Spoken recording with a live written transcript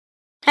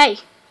Hey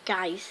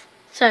guys,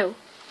 so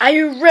are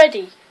you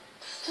ready to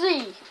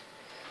see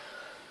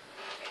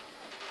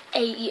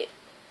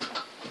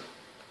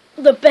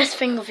the best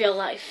thing of your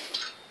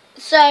life?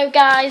 So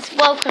guys,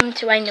 welcome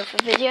to another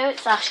video.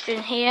 It's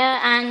Ashton here,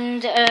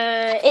 and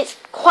it's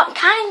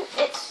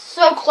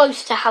so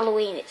close to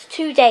Halloween. It's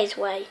 2 days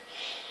away.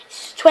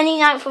 It's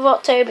 29th of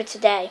October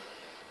today.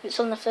 It's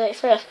on the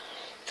 31st.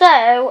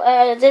 So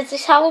there's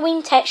this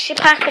Halloween texture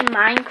pack in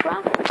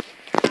Minecraft.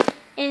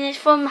 And it's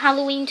from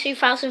Halloween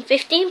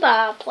 2015, but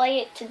I'll play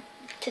it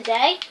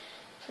today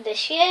for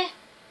this year.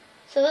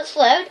 So let's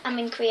load. I'm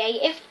in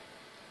creative.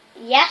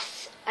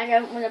 Yes, I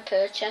don't want to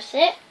purchase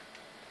it.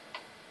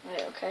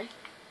 Right, okay.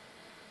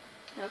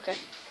 Okay.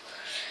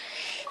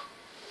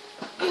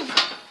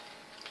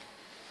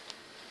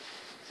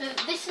 So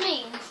this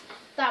means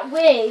that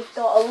we've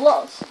got a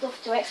lot of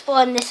stuff to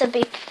explore, and this will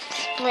be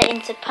split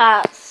into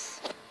parts.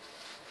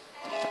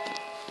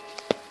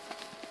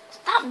 What's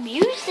that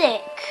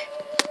music?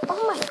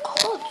 Oh my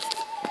god.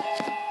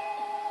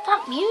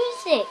 That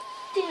music.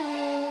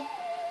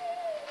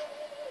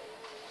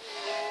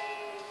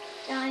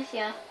 Guys,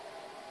 yeah.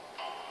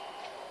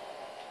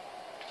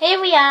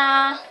 Here we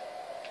are.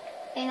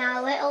 In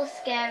our little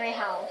scary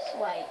house.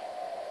 Wait.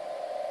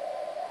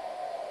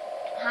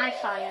 High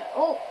fire.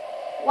 Oh,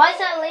 why is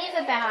that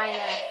lever behind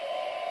there?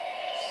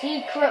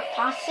 Secret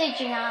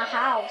passage in our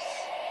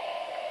house.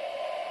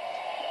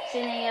 What's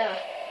in here?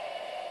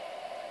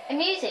 A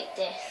music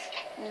disc?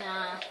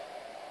 Nah.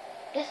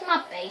 This is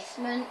my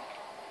basement.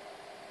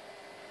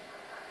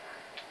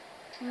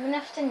 I'm gonna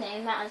have to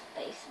name that as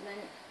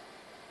basement.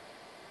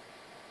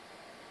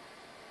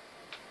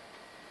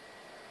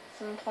 At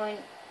some point.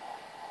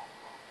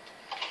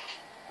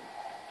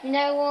 You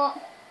know what?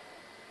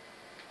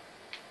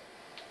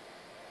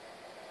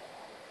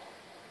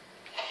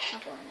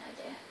 I've got an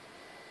idea.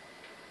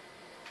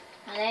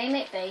 I name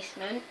it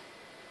basement.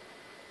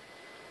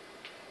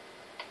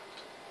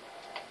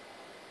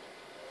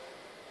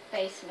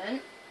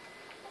 Basement.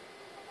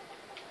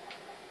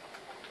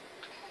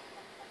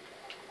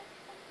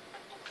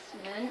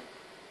 Basement.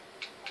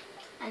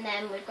 And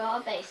then we've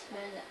got a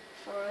basement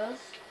for us.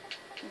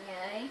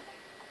 Okay.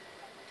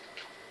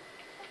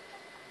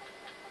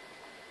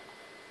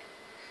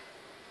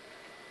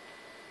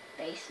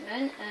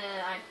 Basement.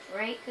 I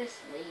break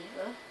this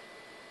lever.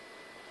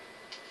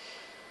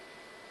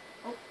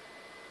 Oh.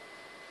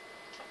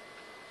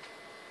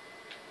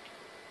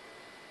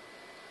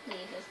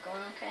 Lever's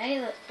gone. Okay,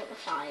 let's put the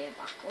fire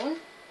back on.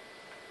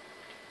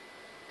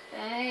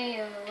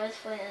 Okay, where's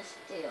flint and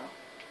steel?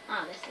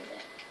 Ah, this is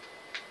it.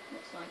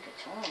 Looks like a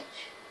torch.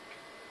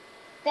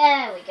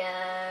 There we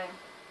go.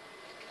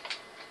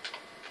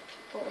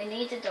 But we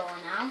need a door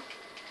now.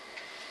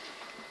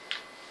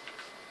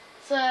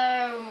 So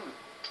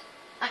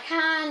I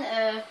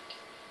can't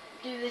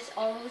do this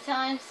all the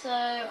time, so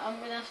I'm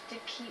going to have to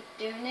keep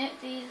doing it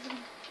these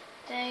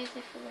days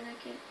if we're going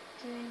to keep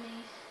doing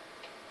these.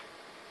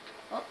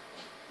 Oh,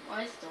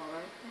 why is the door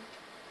open?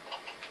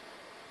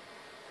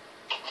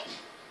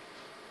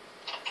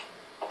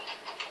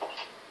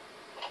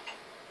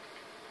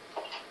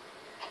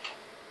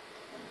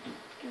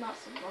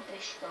 That's a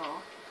rubbish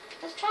door.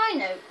 Let's try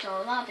an oak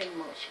door, that'd be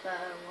much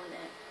better, wouldn't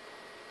it?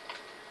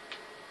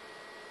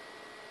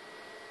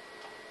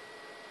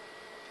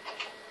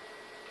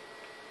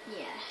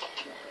 Yeah,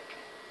 there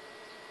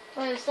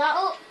we go. Close that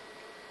up.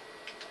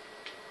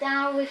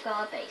 Now we've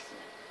got a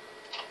basement.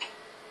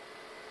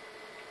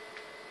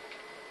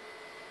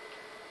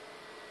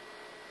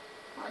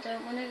 I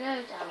don't want to go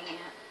down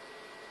yet.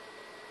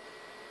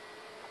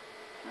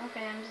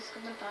 Okay, I'm just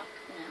going to back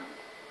now.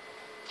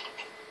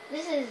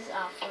 This is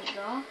our front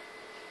door.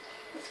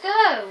 Let's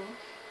go!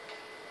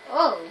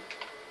 Oh,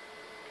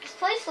 this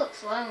place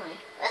looks lonely.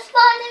 Let's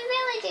find the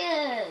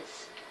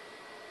villagers!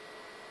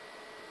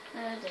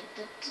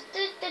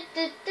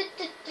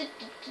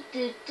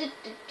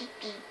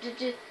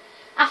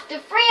 After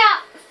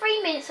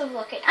 3 minutes of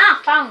looking,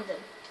 found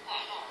them.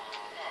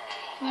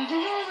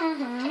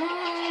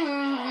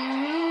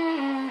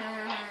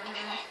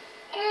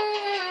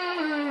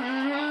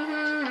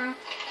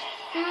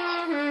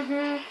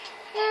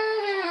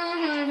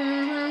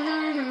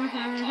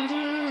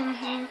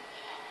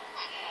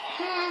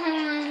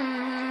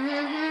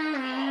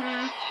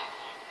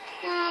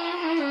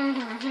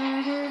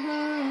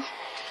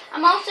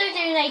 I'm also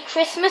doing a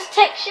Christmas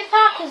texture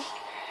pack, because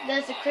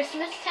there's a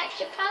Christmas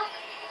texture pack.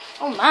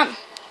 Oh man.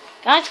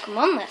 Guys, come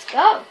on, let's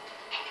go.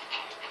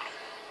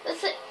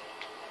 That's it.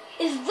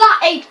 Is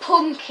that a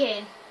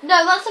pumpkin?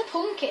 No, that's a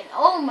pumpkin.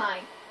 Oh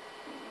my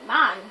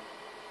man.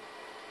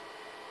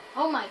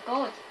 Oh my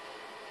god.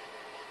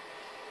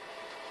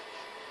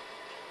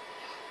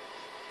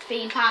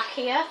 Theme pack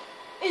here.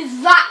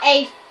 Is that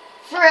a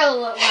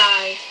thrill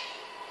ride?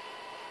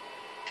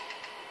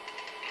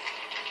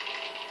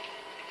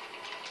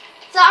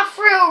 Is that a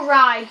thrill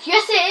ride?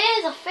 Yes it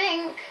is, I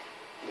think.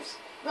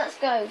 Let's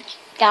go,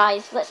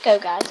 guys. Let's go,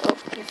 guys. Oh,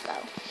 let's go.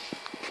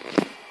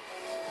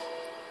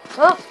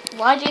 Oh,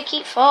 why do you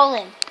keep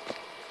falling?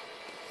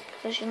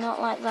 Because you're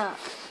not like that.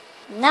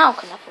 Now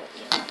can I put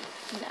you on?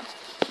 No.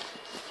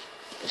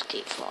 Just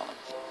keep falling.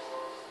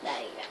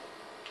 There you go.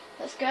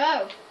 Let's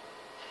go.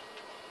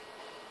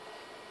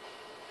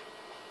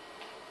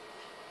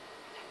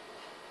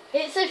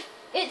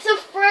 It's a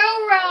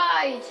thrill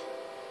ride.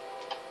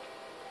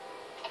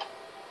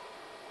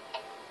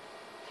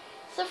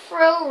 It's a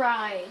thrill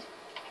ride.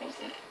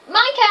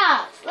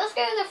 Minecarts! Let's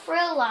go to the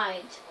thrill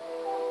ride.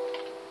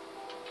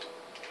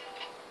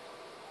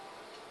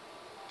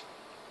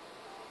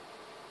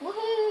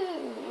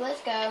 Woohoo!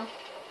 Let's go.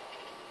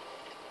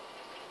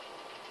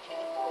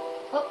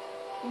 Oh,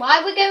 why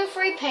are we going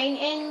through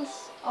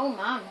paintings? Oh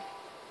man.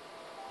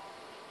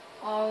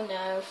 Oh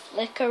no,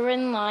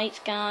 flickering lights,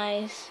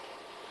 guys.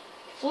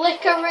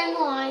 Flickering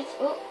lights.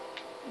 Oh,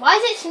 why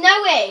is it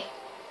snowy?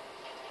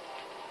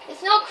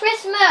 It's not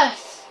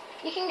Christmas.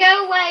 You can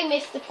go away,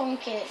 Mr.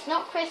 Pumpkin. It's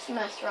not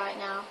Christmas right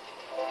now.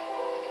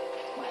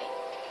 Wait.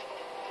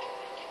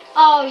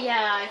 Oh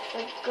yeah, I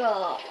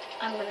forgot.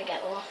 I'm gonna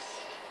get lost.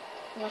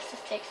 Unless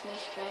this takes me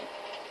straight.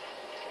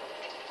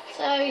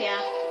 So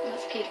yeah,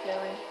 let's keep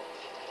going.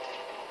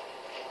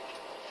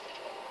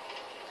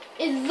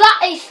 Is that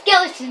a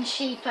skeleton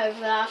sheep over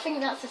there? I think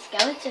that's a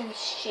skeleton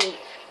sheep.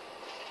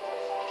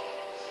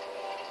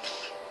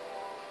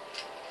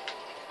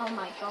 Oh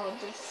my god,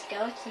 there's a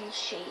skeleton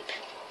sheep.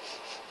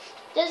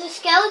 There's a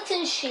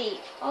skeleton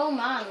sheep. Oh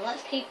man,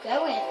 let's keep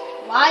going.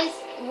 Why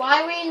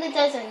are we in the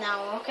desert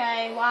now?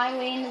 Okay, why are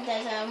we in the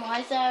desert? And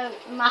why is there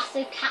a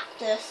massive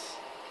cactus?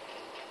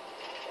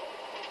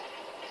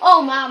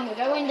 Oh man, we're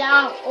going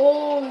down.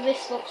 Oh,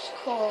 this looks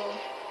cool.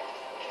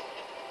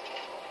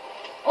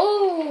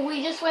 Oh,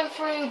 we just went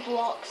through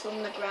blocks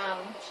on the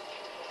ground.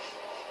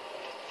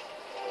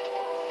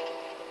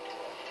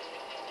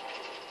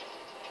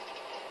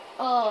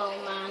 Oh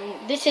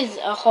man, this is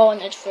a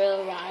haunted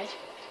thrill ride.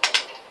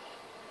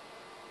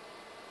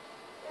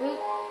 Oops.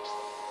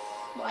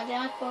 Why did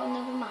I put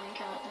another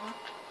minecart now?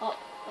 Oh,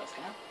 let's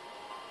go.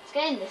 Let's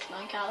get in this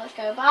minecart. Let's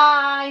go.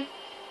 Bye.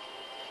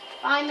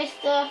 Bye,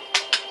 mister.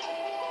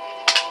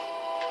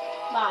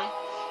 Bye.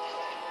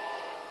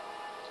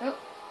 Oh.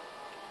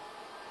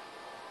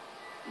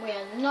 We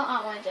are not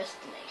at my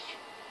destination.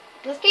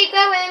 Let's keep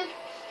going.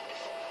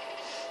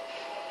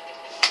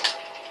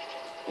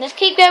 Let's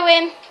keep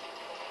going.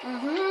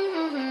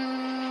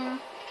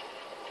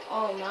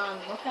 Oh man,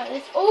 look at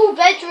this. Oh,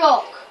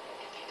 bedrock.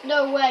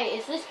 No way,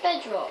 is this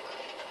bedrock?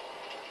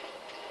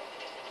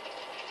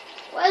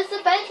 Where's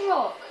the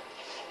bedrock?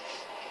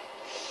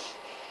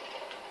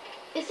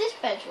 Is this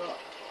bedrock?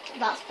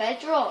 That's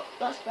bedrock.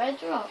 That's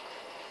bedrock.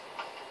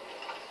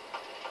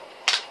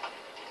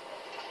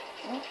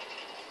 Oh.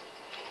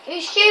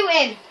 Who's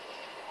shooting?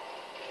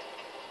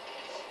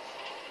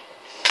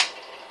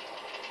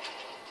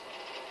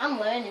 I'm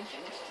learning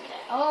things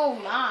today. Oh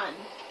man.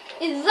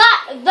 Is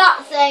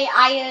that's a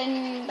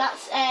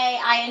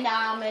iron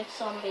armoured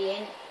zombie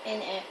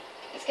in it.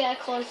 Let's get a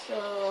closer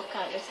look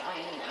at this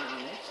iron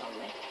armoured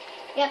zombie.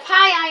 Yep,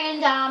 hi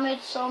iron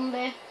armoured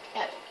zombie.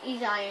 Yep,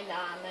 he's iron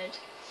armoured.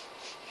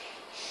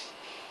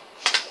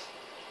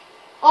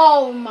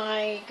 Oh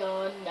my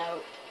god,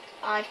 no.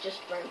 I've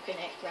just broken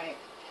it, right.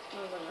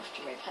 I'm gonna have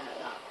to repair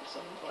that at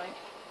some point.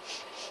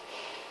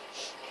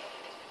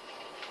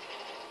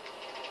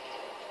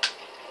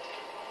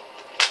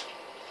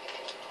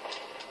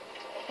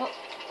 Oh,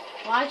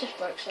 well, I just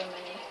broke so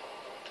many.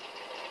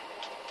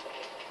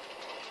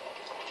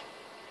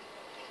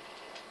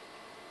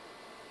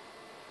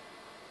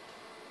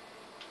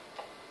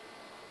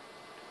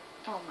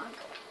 Oh my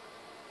god.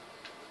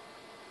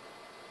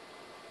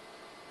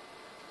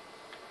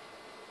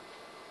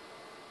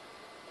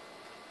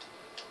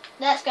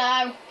 Let's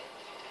go.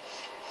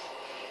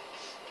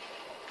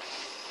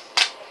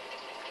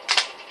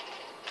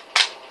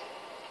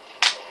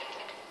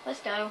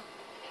 Let's go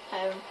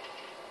home.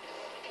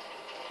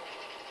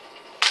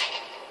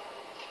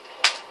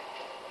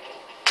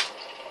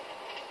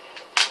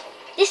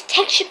 This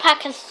texture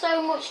pack has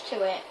so much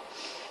to it.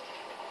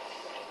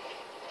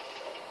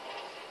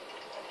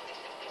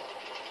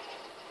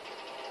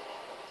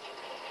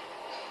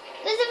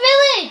 There's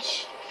a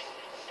village!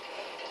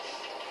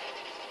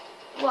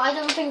 Well, I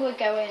don't think we're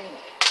going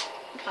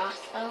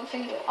past. I don't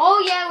think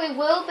oh yeah, we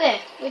will be.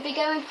 We'll be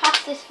going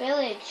past this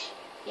village.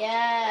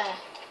 Yeah.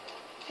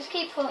 Just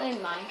keep putting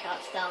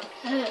minecarts down.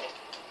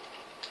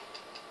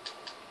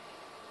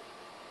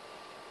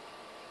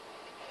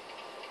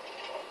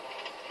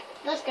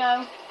 Let's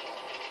go.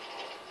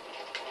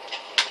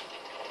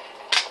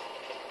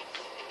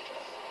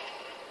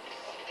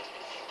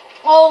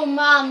 Oh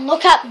man,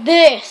 look at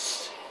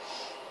this.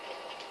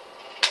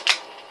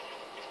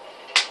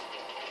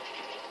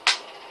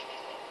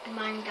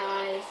 Man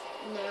guys,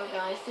 no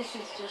guys, this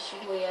is just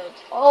weird.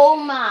 Oh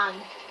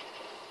man.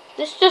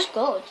 This is just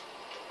good.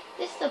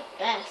 This is the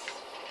best.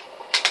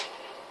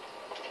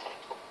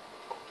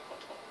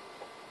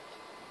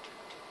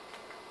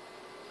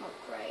 Oh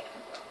great.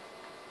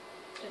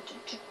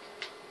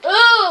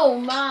 Oh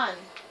man.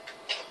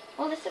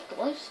 Oh, this is a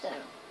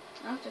glowstone.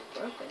 I've just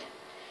broken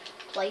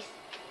it. Place.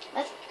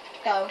 Let's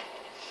go.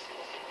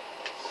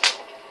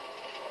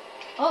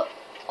 Oh,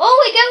 Oh,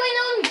 we're going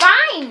on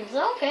vines.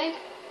 Okay.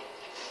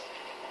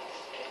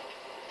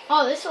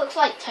 Oh, this looks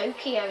like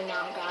Tokyo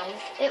now, guys.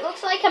 It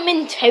looks like I'm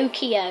in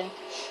Tokyo.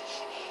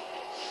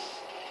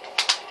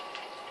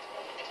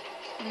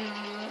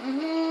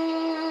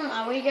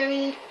 Are we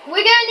going?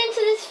 We're going into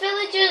this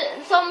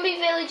zombie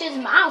villager's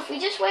mouth. We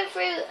just went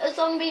through a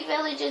zombie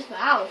villager's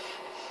mouth.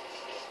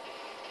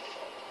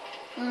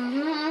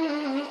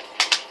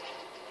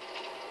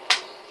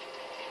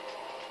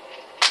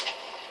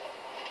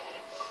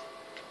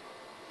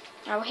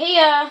 Oh,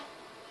 here.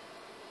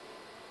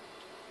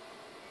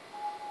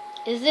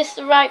 Is this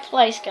the right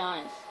place,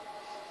 guys?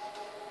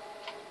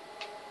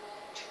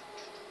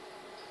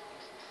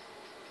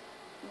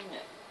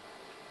 No.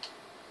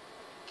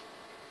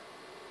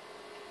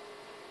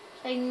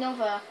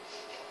 Another.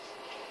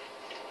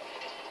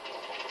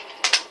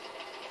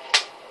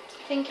 I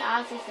think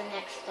ours is the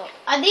next stop.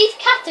 Are these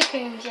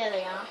catacombs? Yeah,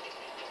 they are.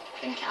 I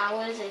think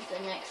ours is the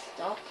next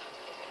stop.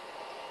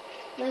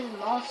 There's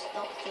more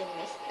stops in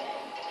this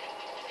game.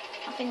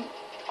 I think.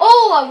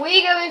 Oh, are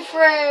we going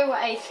through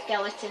a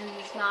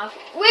skeleton's mouth?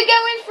 We're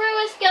going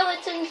through a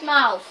skeleton's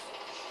mouth.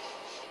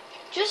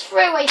 Just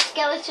through a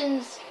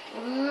skeleton's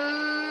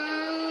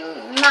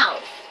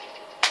mouth.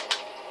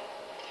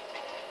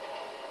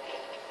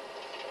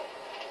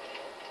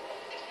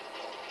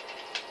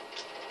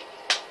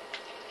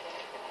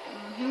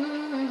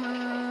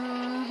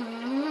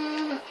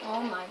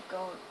 Oh my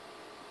god,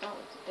 that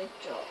was a big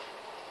drop.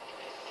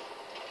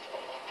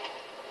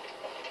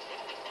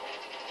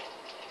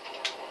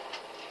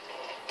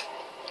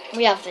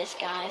 We have this,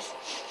 guys.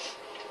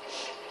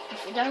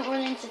 If we don't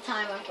run into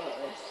time, I've got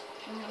this.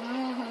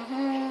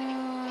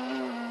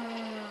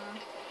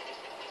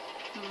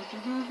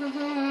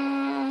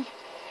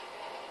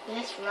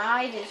 This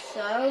ride is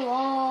so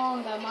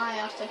long, I might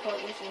have to put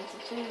this into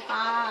 2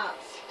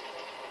 parts.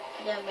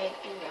 I don't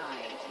make the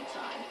ride in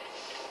time.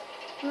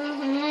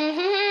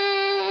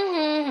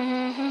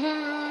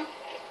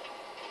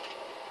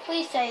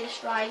 Please say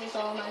this ride is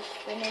almost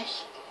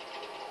finished.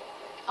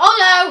 Oh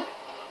no!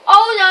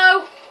 Oh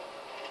no!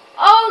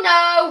 Oh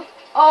no!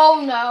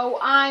 Oh no!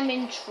 I'm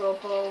in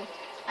trouble.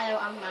 I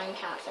don't have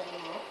minecats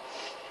anymore.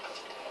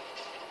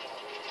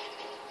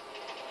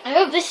 I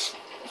hope this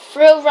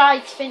thrill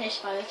ride's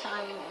finished by the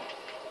time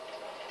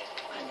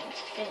I need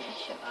to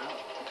finish about.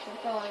 Because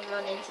I don't want to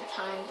run into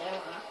time, don't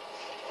I?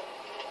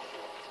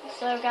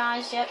 So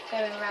guys, yep,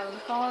 going around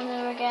the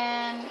corner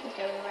again.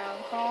 Going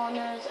around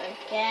corners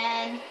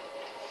again.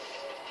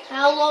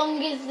 How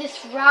long is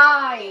this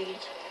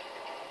ride?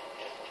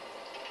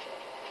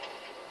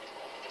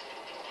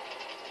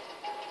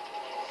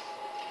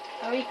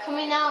 Are we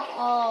coming out?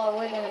 Oh,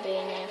 we're going to be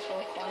in here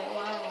for quite a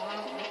while,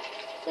 aren't we?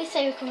 Please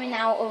say we're coming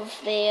out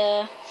of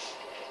the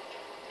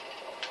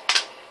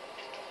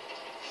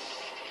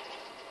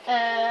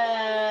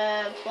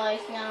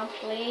place now,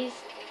 please.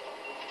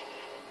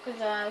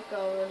 Because I've got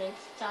to run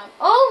into time.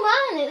 Oh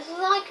man, it's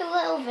like a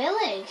little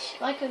village.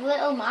 Like a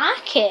little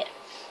market.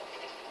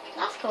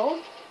 That's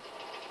cool.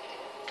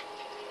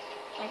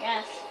 I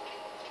guess.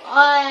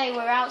 Oh,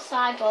 we're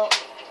outside, but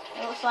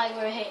it looks like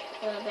we're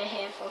going to be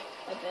here for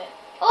a bit.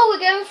 Oh, we're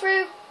going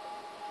through.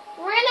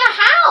 We're in a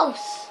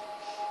house.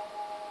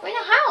 We're in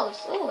a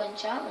house. Oh,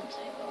 enchantment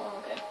table. Oh,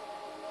 okay.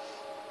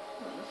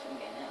 Oh, nothing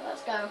in it.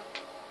 Let's go.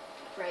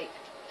 Break.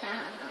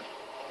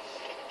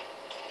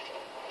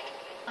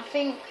 I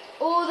think.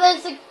 Oh,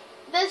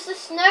 there's a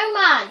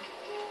snowman.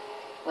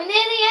 We're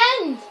near the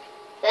end.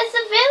 There's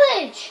a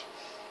village.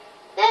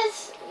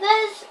 There's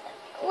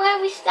where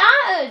we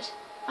started.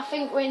 I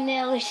think we're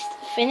nearly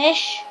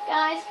finished,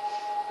 guys.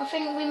 I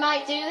think we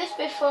might do this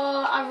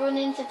before I run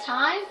into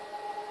time.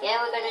 Yeah,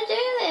 we're going to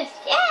do this.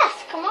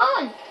 Yes, come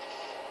on.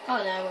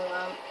 Oh, no, we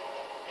won't.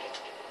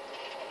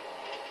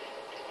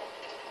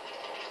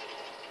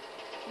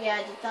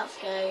 Yeah, did that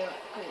scare you?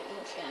 It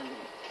didn't scare me.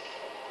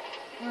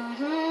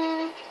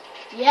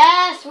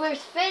 Yes, we're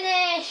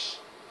finished.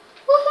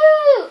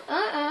 Woohoo!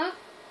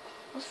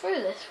 What's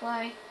through this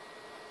way?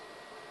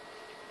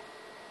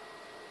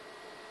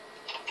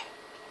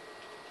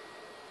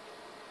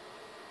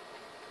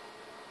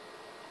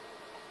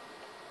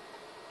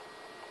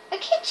 A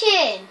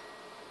kitchen!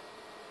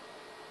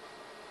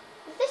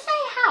 Is this a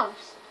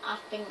house? I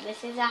think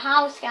this is a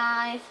house,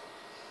 guys.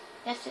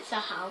 Yes, it's a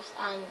house,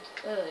 and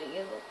you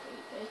look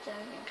creepy,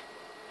 don't you?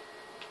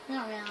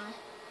 Not really.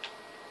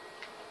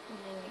 And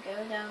then you go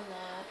down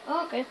there.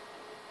 Oh, okay.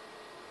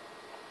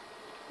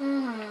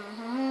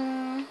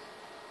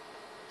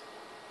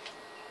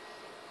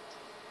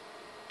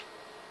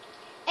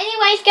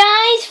 Anyways,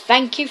 guys,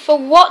 thank you for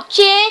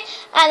watching,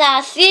 and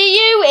I'll see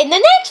you in the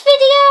next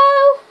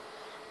video.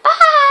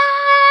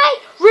 Bye!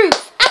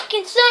 Ruth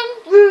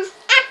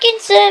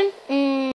Atkinson!